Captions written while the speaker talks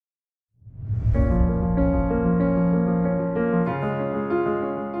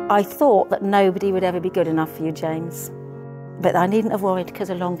I thought that nobody would ever be good enough for you, James. But I needn't have worried because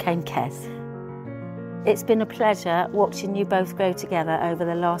along came Kez. It's been a pleasure watching you both grow together over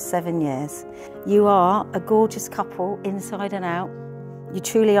the last 7 years. You are a gorgeous couple inside and out. You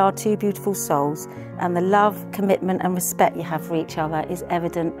truly are two beautiful souls, and the love, commitment and respect you have for each other is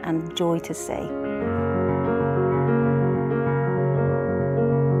evident and joy to see.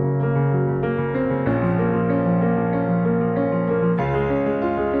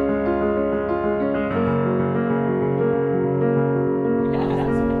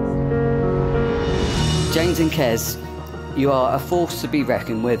 James and Kez, you are a force to be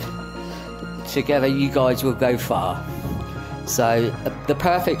reckoned with. Together you guys will go far. So, the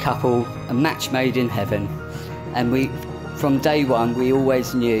perfect couple, a match made in heaven. And from day one, we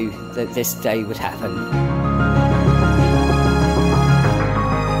always knew that this day would happen.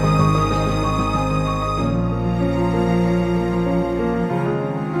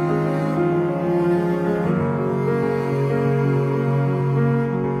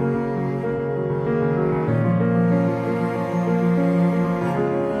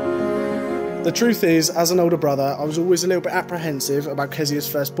 The truth is, as an older brother, I was always a little bit apprehensive about Kezia's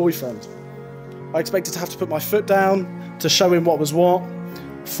first boyfriend. I expected to have to put my foot down, to show him what was what.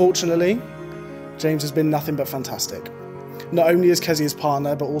 Fortunately, James has been nothing but fantastic. Not only as Kezia's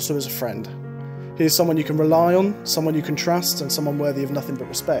partner, but also as a friend. He is someone you can rely on, someone you can trust, and someone worthy of nothing but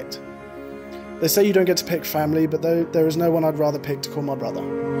respect. They say you don't get to pick family, but there is no one I'd rather pick to call my brother.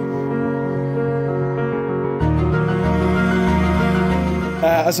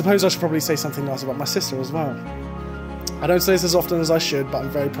 I suppose I should probably say something nice about my sister as well. I don't say this as often as I should, but I'm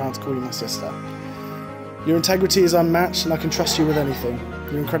very proud to call you my sister. Your integrity is unmatched and I can trust you with anything.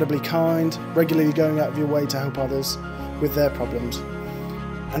 You're incredibly kind, regularly going out of your way to help others with their problems.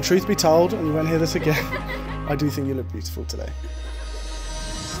 And truth be told, and you won't hear this again, I do think you look beautiful today.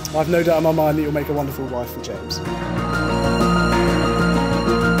 I've no doubt in my mind that you'll make a wonderful wife for James.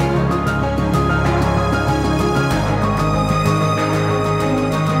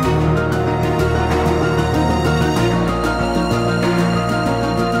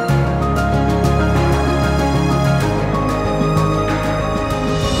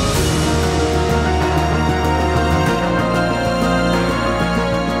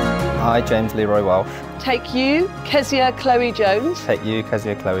 I, James Leroy Walsh, take you, Kezia Chloe Jones, take you,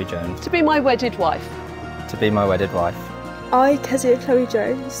 Kezia Chloe Jones, to be my wedded wife. to be my wedded wife. I, Kezia Chloe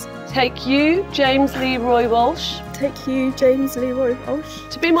Jones, Take you, James Leroy Walsh, take you, James Leroy Walsh,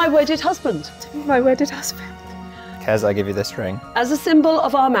 to be my wedded husband. to be my wedded husband. Kez, I give you this ring As a symbol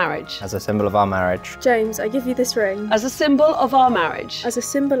of our marriage. as a symbol of our marriage. James, I give you this ring As a symbol of our marriage. as a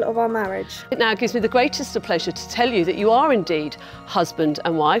symbol of our marriage. It now gives me the greatest of pleasure to tell you that you are indeed husband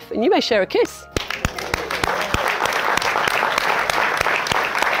and wife, and you may share a kiss.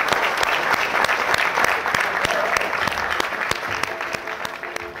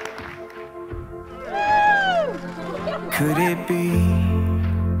 Could it be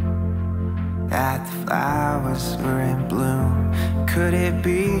that the flowers were in bloom? Could it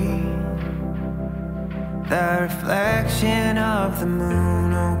be the reflection of the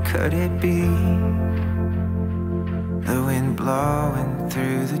moon? Oh, could it be the wind blowing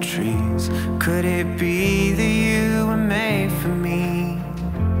through the trees? Could it be that you were made for me?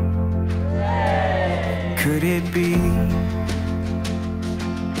 Could it be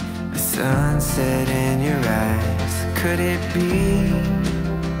the sunset in your eyes? Could it be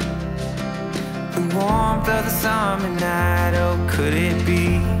the warmth of the summer night? Oh, could it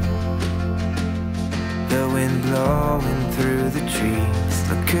be the wind blowing through the trees?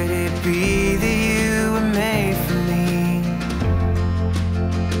 Or could it be that you were made for me?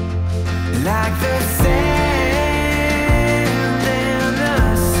 Like the sand in the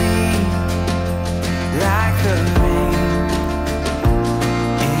sea, like the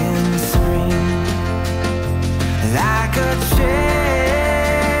like a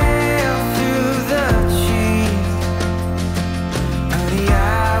trail through the trees. Honey, I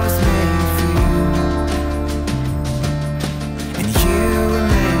was made for you, and you were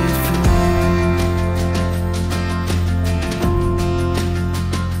made for me.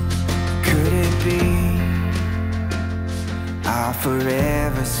 Could it be our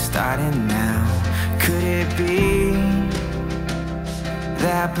forever starting now? Could it be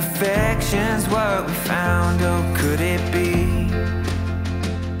that perfection's what we found? Oh, could it be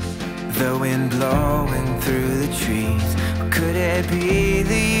the wind blowing through the trees? Or could it be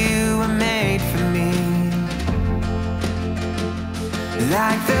that you were made for me?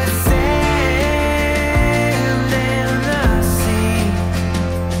 Like the sand in the sea,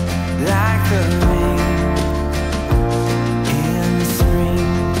 like the rain in the spring,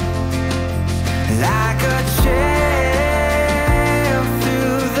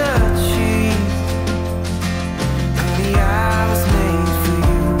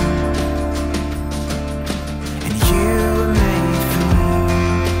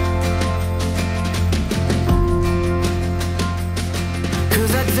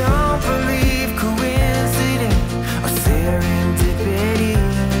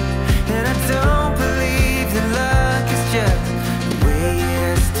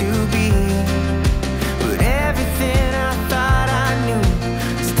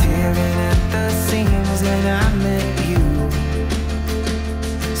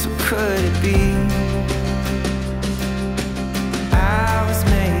 could it be? I was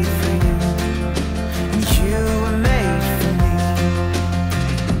made for you, and you were made for me.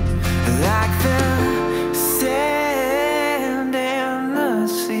 Like the sand and the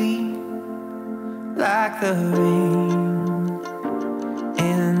sea, like the rain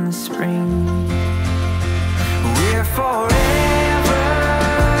in the spring. We're forever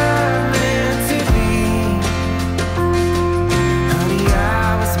meant to be. Honey,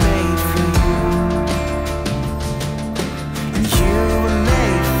 I was made for you, and you were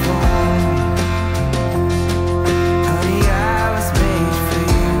made for me. Honey, I was made for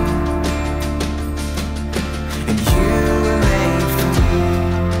you, and you were made for me.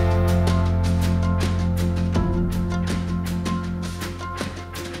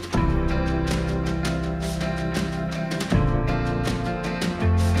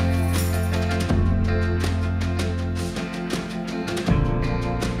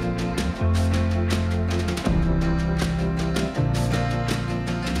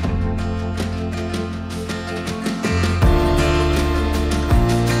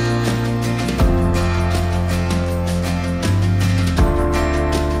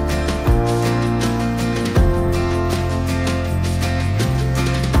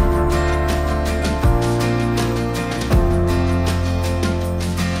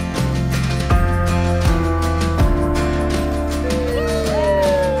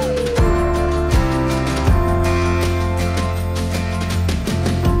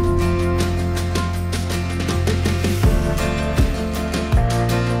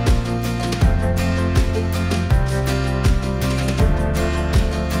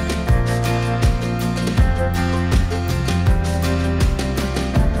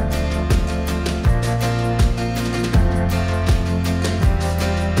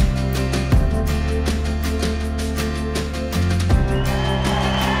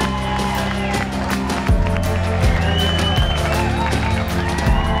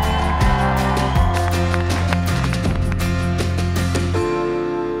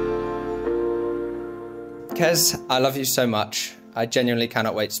 Kez, I love you so much. I genuinely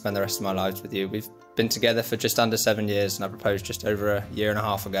cannot wait to spend the rest of my lives with you. We've been together for just under 7 years and I proposed just over a year and a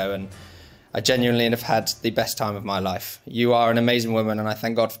half ago, and I genuinely have had the best time of my life. You are an amazing woman and I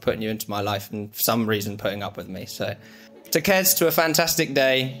thank God for putting you into my life and for some reason putting up with me. So to Kez, to a fantastic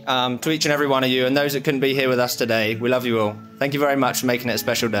day, to each and every one of you and those that couldn't be here with us today, we love you all. Thank you very much for making it a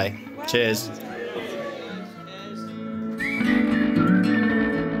special day. Cheers.